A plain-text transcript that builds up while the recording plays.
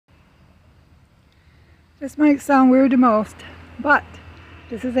This might sound weird to most, but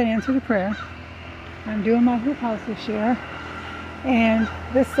this is an answer to prayer. I'm doing my hoop house this year, and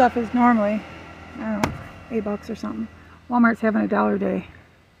this stuff is normally, I don't know, $8 or something. Walmart's having a $1 day.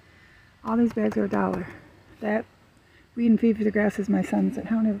 All these bags are $1. That weed and feed for the grass is my son's, and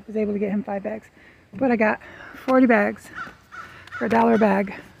I only was able to get him 5 bags. But I got 40 bags for $1 a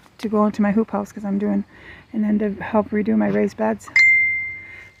bag to go into my hoop house because I'm doing, and then to help redo my raised beds.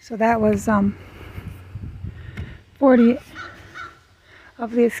 So that was 40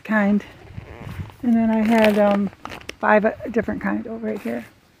 of this kind, and then I had 5 different kind over right here,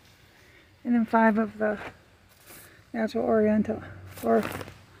 and then 5 of the natural oriental or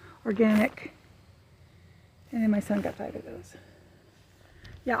organic, and then my son got 5 of those.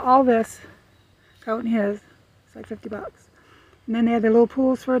 Yeah, all this, counting his, it's like $50. And then they had the little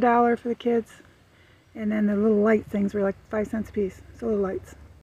pools for $1 for the kids, and then the little light things were like 5 cents a piece, so little lights.